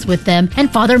Christmas with them and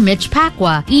Father Mitch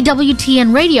Pacwa,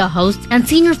 EWTN radio host and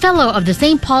senior fellow of the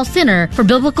St. Paul Center for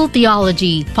Biblical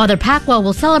Theology. Father Pacwa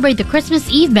will celebrate the Christmas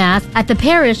Eve Mass at the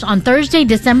parish on Thursday,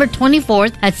 December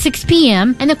 24th at 6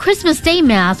 p.m. and the Christmas Day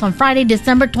Mass on Friday,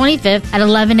 December 25th at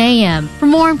 11 a.m. For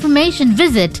more information,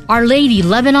 visit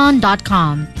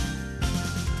OurLadyLebanon.com.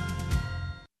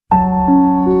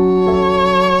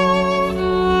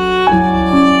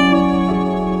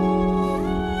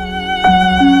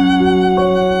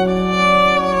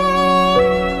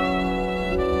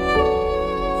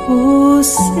 O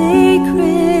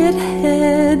sacred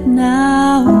head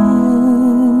now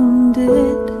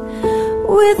wounded,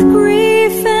 with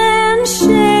grief and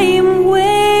shame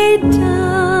weighed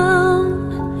down,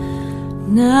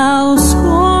 now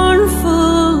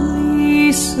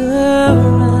scornfully surrounded,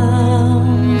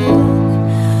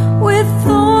 with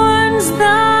thorns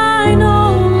thine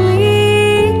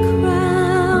only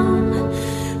crown,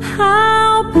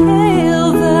 how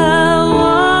pale thou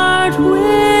art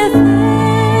with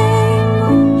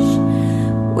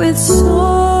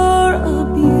sore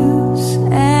abuse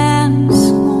and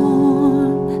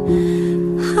scorn.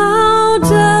 How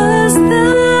does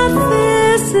that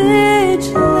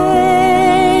visage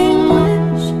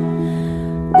languish,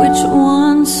 which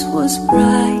once was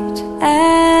bright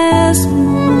as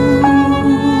morn?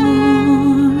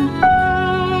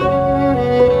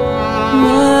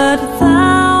 What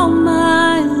thou,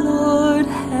 my Lord,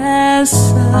 hast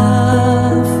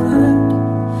suffered,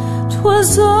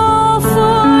 'twas all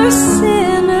for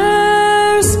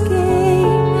sinners' gain.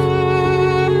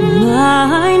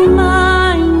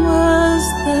 Mine was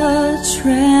the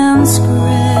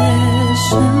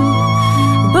transgression,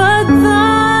 but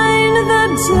thine the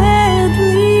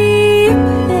deadly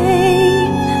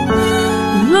pain.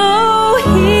 Lo,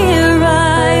 here I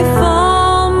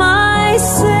fall, my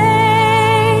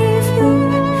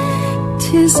Savior,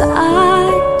 'tis I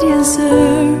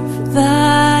deserve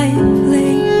thy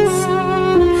place.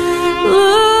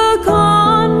 Look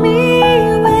on me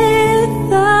with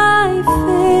thy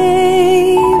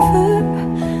favor,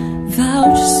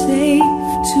 vouchsafe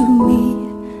to me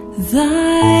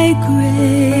thy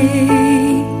grace.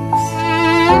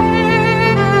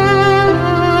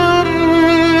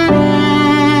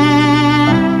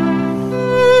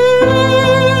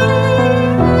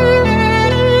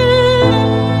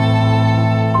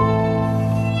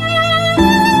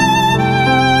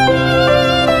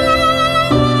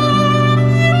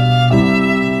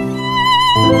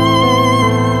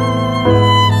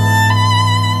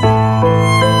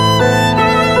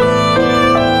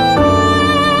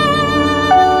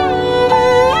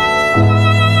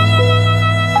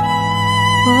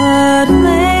 What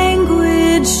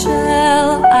language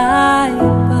shall I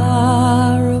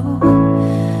borrow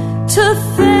to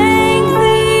thank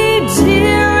thee,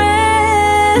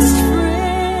 dearest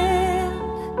friend,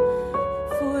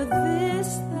 for this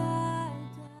thy...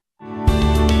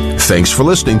 Thanks for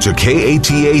listening to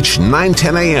KATH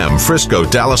 910 AM, Frisco,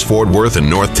 Dallas, Fort Worth, and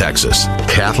North Texas.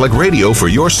 Catholic radio for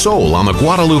your soul on the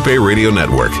Guadalupe Radio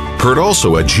Network. Heard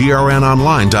also at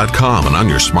grnonline.com and on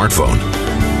your smartphone.